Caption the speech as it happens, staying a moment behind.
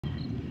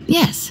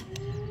Yes.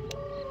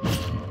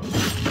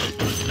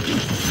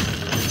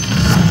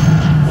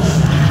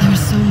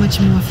 There's so much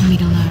more for me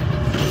to learn.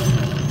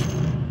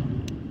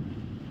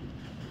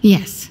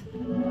 Yes.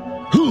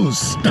 Who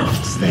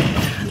stops there?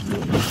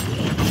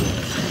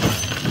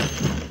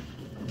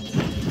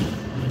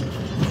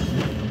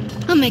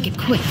 I'll make it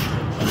quick.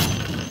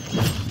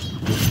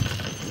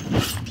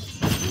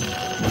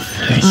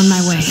 On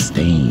my way.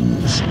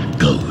 Sustains,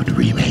 gold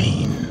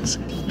remains.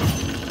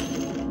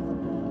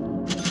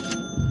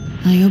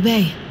 I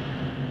obey.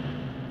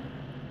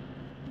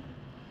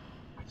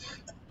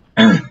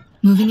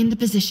 Moving into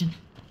position.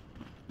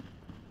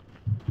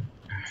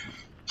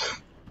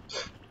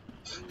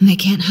 They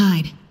can't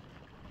hide.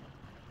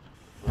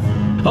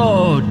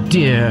 Oh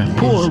dear,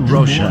 poor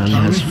Roshan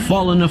has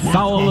fallen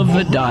afoul of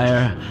the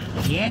dire.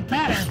 Get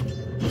better.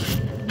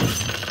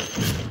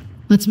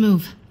 Let's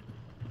move.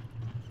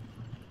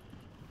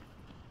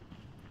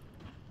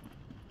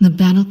 The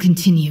battle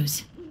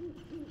continues.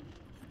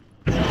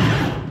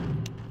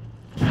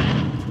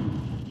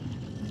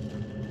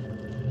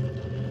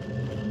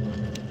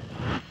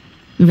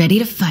 Ready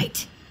to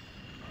fight.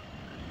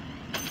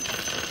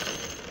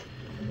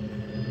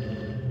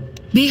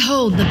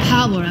 Behold the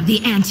power of the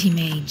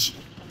Antimage.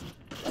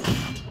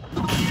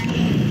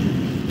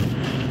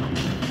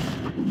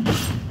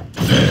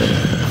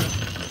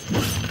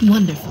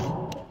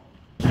 Wonderful.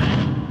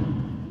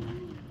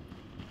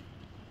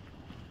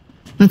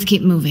 Let's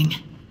keep moving.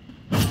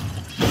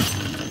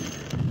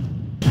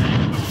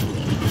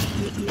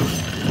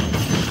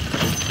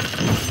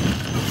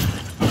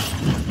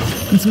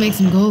 Let's make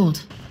some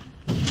gold.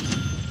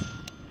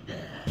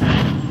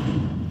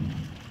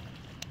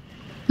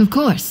 Of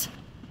course.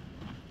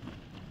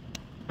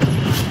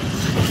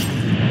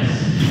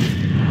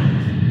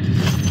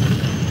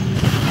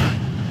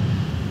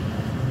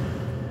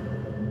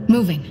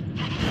 Moving.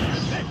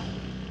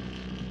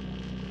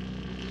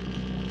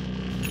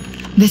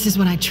 This is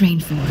what I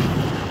trained for.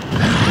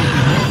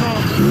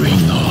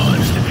 Bring on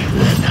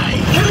the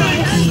night.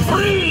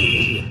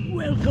 Free!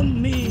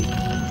 Welcome me.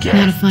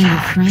 Now to find your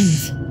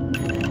friends.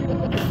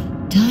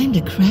 Time to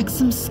crack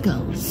some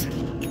skulls.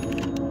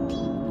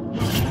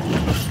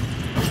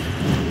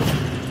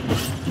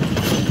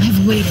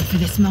 I've waited for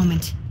this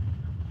moment.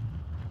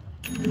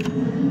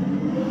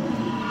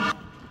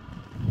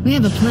 We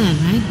have a plan,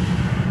 right?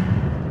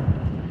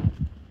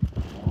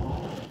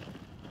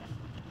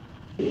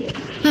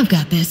 I've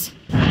got this.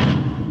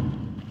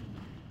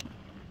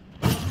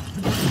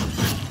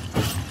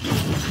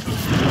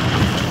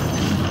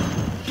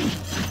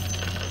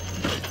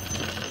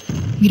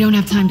 We don't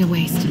have time to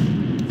waste.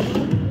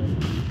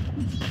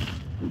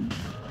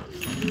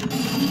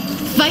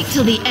 Fight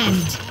till the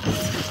end.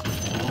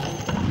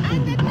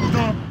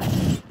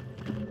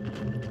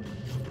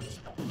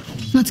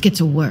 Let's get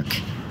to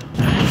work.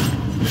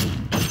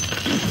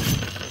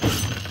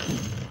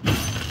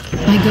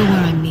 I go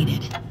where I'm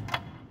needed.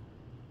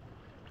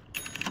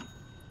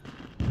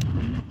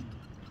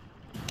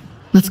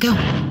 Let's go.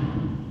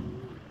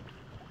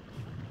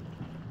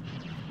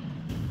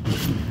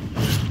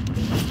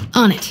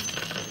 On it.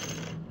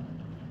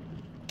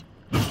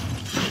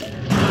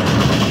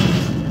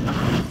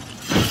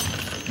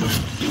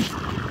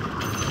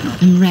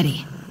 I'm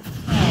ready.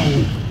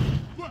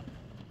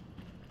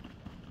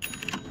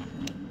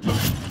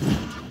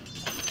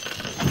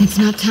 It's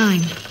not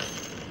time.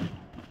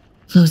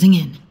 Closing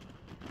in.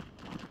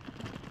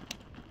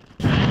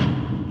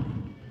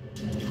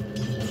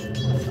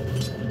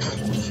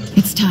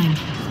 It's time.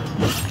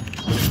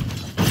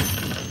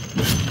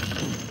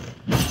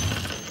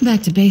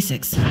 Back to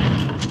basics.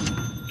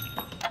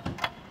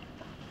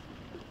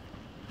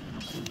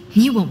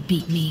 You won't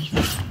beat me.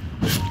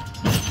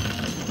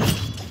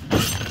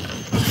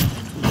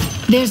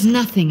 There's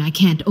nothing I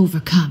can't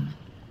overcome.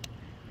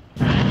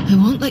 I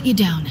won't let you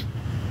down.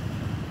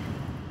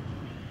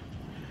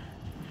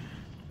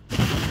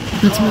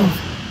 Let's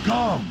move.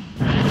 Come.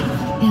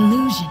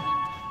 Illusion.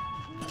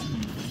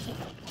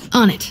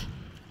 On it.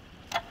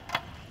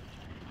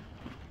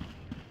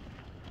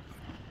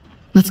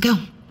 Let's go.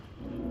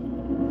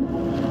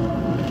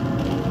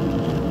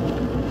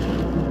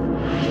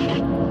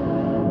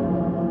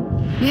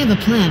 We have a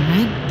plan,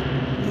 right?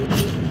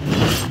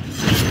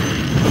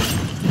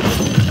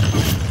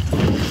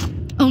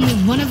 Only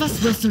one of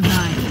us will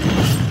survive.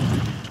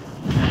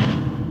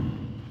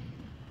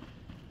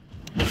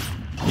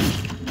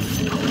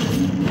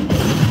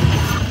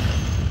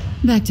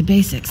 Back to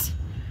basics.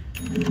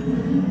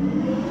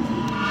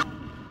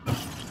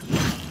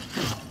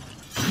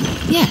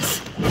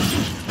 Yes.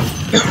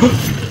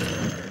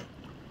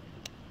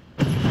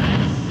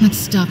 Let's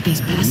stop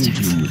these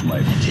bastards. Use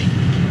my thing.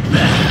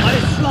 I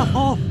slough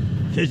off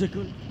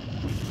physical.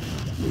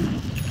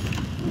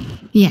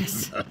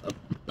 Yes.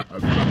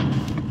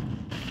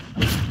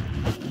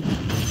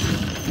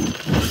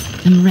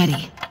 I'm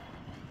ready.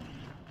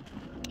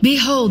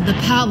 Behold the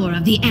power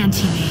of the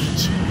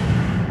Antimage.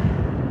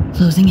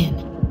 Closing in.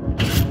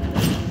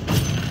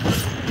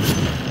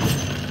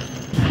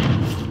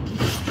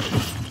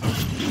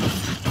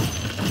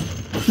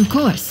 Of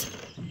course.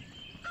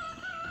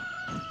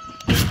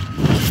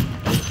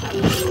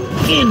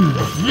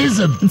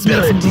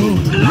 Invisibility.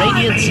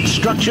 Radiant's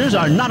structures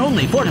are not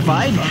only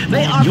fortified,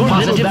 they are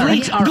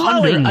positively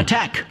under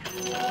attack.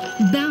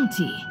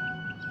 Bounty.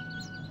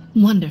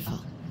 Wonderful.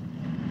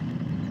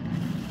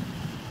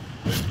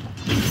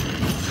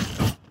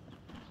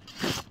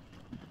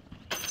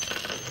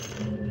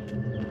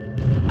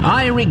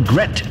 I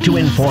regret to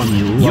inform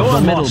you your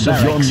middle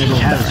barracks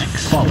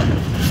has fallen.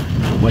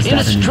 Was in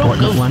a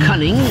stroke of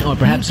cunning, or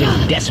perhaps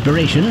in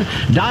desperation,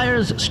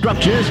 Dire's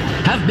structures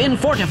have been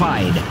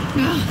fortified.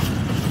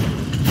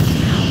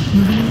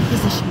 Moving into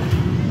position.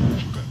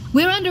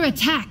 We're under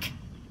attack.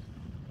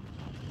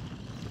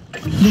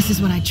 This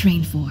is what I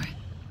trained for.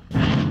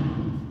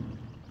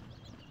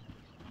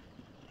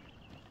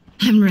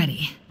 I'm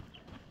ready.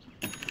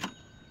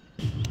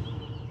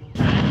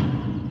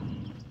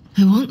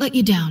 I won't let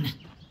you down.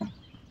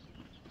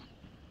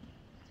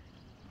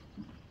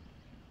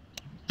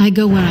 I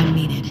go where I'm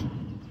needed.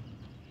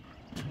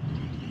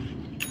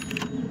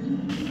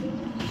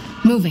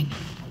 Moving.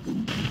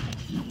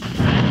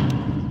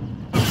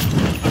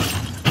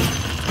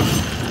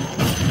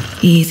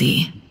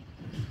 Easy.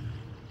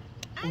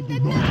 I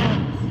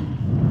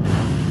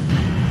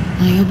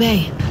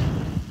obey.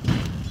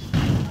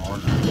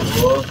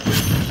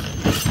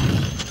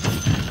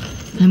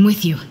 I'm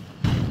with you.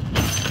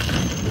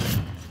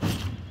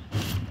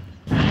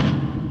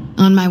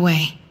 On my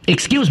way.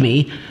 Excuse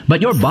me,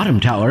 but your bottom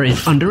tower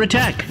is under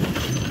attack.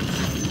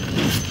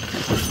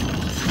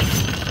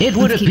 It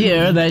would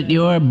appear that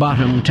your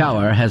bottom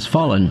tower has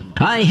fallen.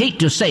 I hate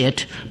to say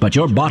it, but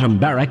your bottom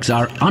barracks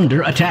are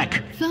under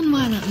attack. Fun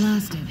while it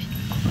lasted.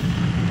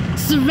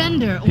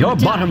 Surrender or Your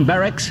die. bottom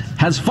barracks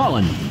has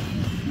fallen.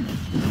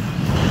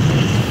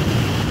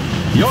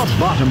 Your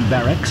bottom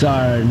barracks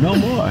are no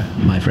more,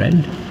 my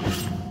friend.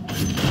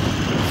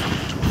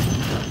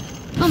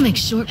 I'll make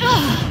sure.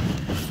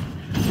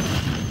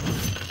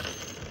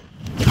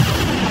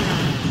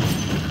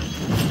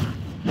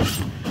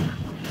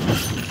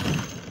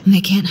 They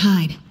can't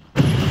hide.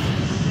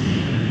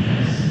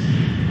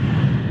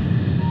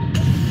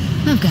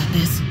 I've got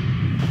this.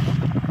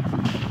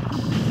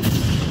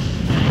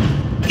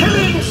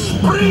 Killing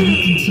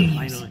spree!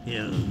 Continues. Final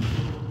hill.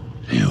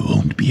 There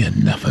won't be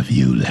enough of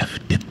you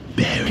left to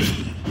bury.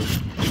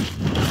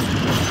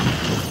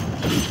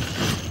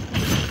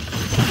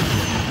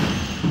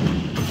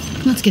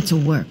 Let's get to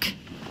work.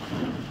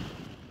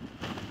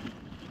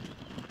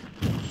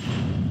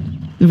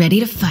 Ready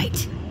to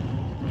fight.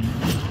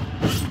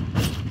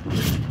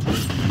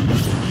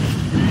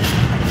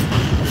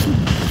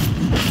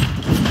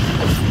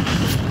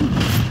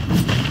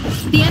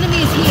 The enemy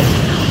is here.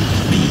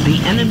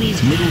 The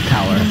enemy's middle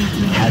tower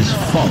has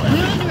fallen.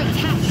 We're under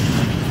attack.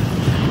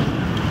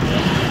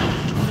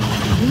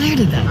 Where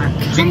did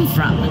that come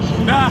from?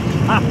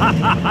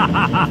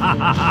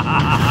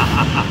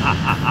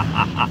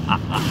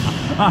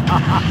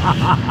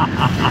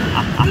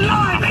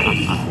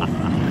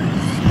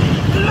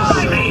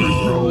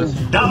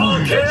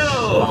 Double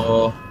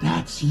kill!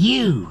 That's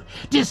you,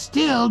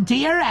 distilled to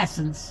your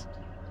essence.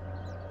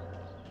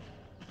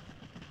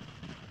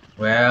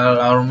 Well,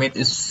 our mate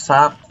is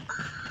suck.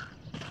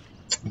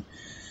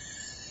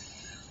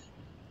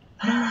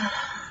 I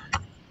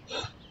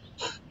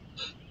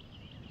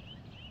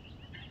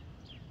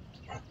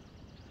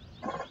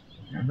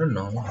don't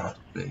know how to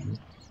play.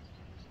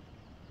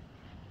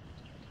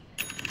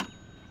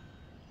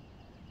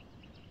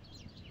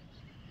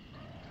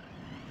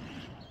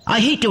 I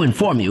hate to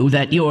inform you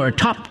that your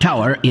top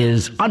tower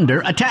is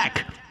under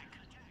attack.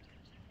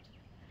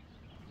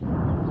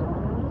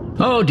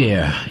 Oh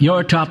dear,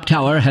 your top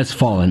tower has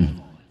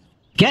fallen.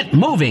 Get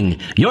moving!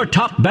 Your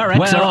top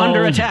barracks are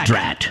under attack.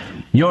 Drat.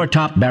 Your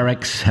top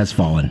barracks has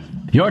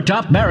fallen. Your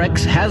top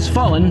barracks has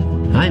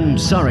fallen. I'm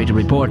sorry to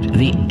report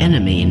the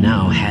enemy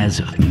now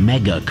has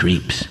mega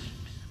creeps.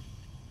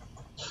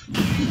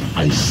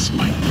 I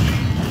smite.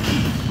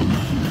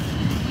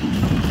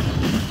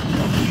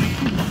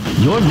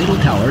 Your middle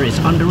tower is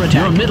under attack.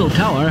 Your middle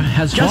tower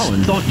has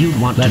fallen. Just thought you'd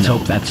want to know. Let's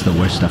hope that's the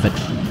worst of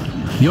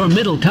it. Your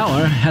middle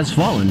tower has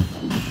fallen.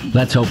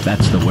 Let's hope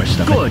that's the worst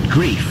of it. Good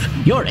grief.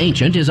 Your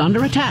ancient is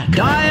under attack.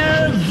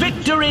 Dire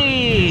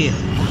victory!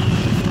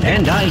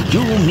 And I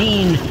do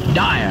mean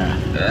dire.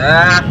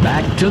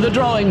 Back to the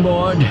drawing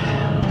board.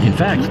 In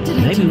fact, What did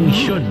I maybe do we wrong?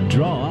 should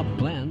draw up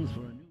plans for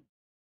a new...